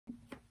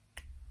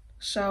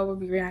So we'll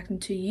be reacting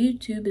to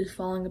YouTube is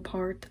falling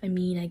apart. I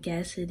mean, I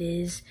guess it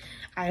is.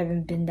 I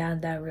haven't been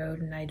down that road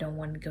and I don't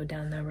want to go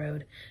down that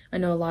road. I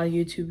know a lot of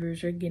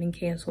YouTubers are getting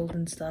canceled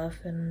and stuff,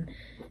 and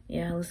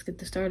yeah, let's get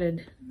this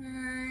started.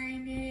 My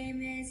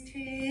name is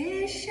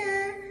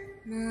Trisha.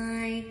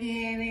 My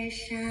hair is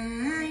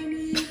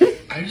shiny.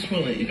 I just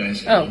want to let you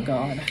guys know Oh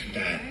God.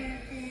 that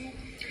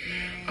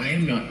I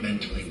am not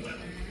mentally well.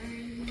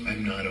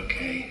 I'm not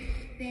okay.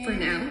 For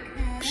now.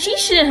 She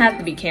shouldn't have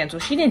to be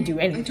canceled. She didn't do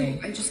anything.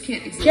 I just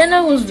can't exist.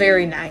 Jenna was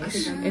very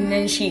nice, and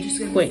then she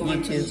quit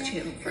YouTube.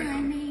 Channel for now.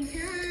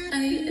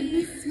 I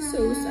am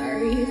so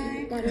sorry from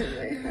the bottom of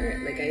my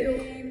heart. Like, I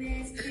don't.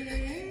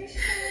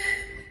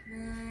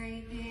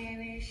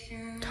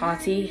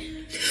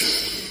 Tati.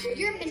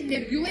 You're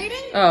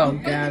manipulating? Oh,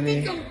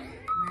 Gabby.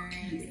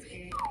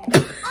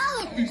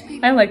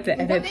 I like the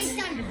edits.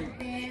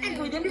 And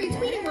for them to be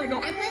tweeting right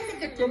now, I'm not the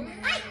victim.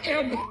 I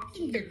am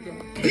the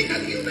victim.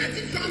 Because you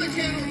mentioned Drama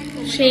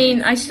Channel.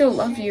 Shane, I still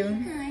love you.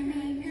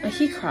 Like,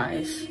 he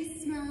cries.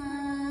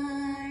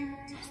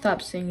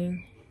 Stop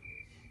singing.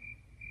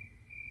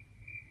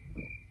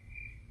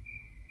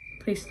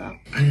 Please stop.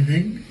 I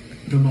think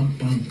the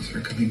mukbangs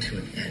are coming to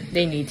an end.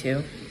 They need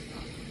to.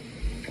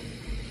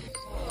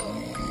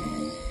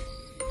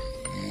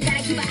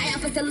 Gotta keep an eye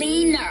out for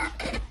Selena.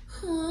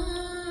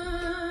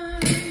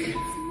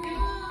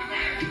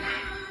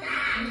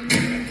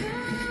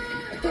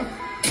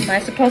 Am I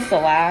supposed to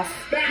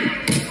laugh?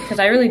 Because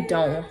I really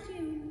don't.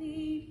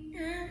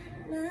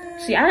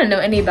 See, I don't know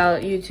any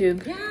about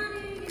YouTube.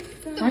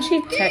 Why'd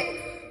she check?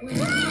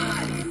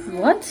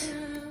 What?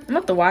 I'm gonna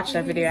have to watch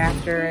that video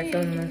after I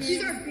film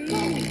this.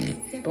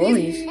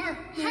 Bullies?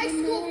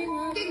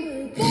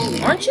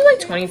 Aren't you like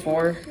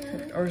 24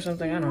 or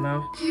something? I don't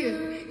know. You're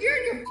in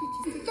your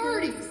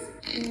 30s.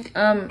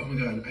 Oh my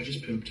god, I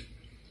just pooped.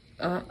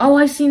 Oh,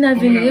 I seen that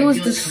video. Oh my God, It was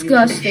I feel like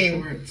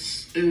disgusting. coming from your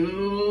shorts.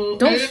 Ew.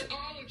 Don't.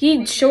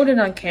 He showed it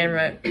on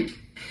camera.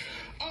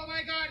 Oh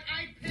my god,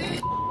 I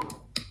pissed.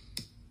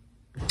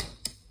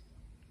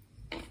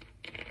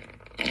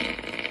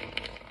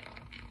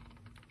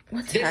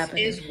 What's This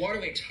happening? is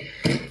waterweight.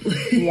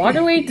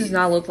 Waterweight does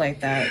not look like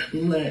that.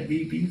 Let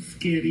me be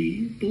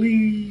skinny,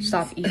 please.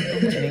 Stop eating. I'm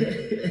kidding.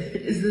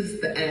 Is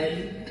this the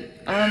end?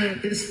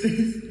 Is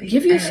this the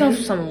Give yourself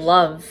end? some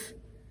love.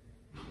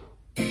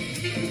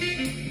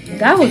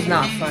 That was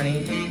not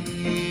funny.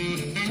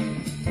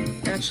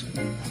 Actually.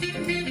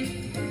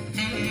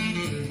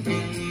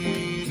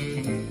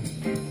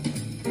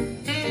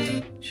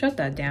 Shut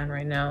that down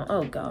right now.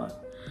 Oh God.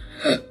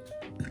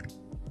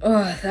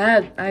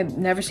 Oh, I've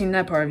never seen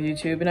that part of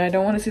YouTube, and I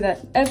don't want to see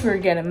that ever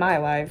again in my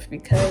life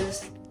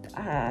because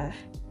I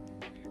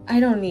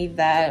don't need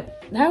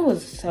that. That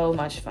was so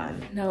much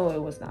fun. No,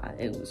 it was not.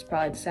 It was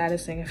probably the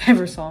saddest thing I've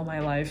ever saw in my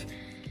life.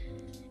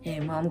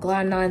 And well, I'm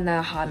glad I'm not in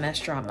that hot mess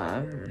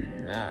drama.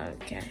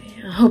 Okay.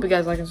 I hope you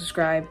guys like and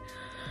subscribe.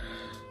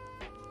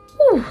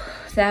 Whew,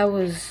 that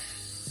wasn't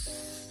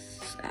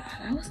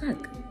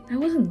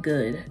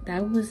good.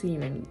 That wasn't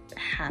even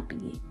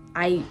happy.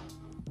 I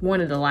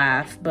wanted to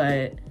laugh,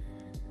 but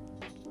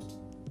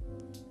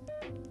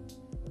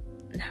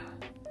no.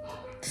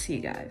 See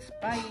you guys.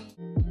 Bye.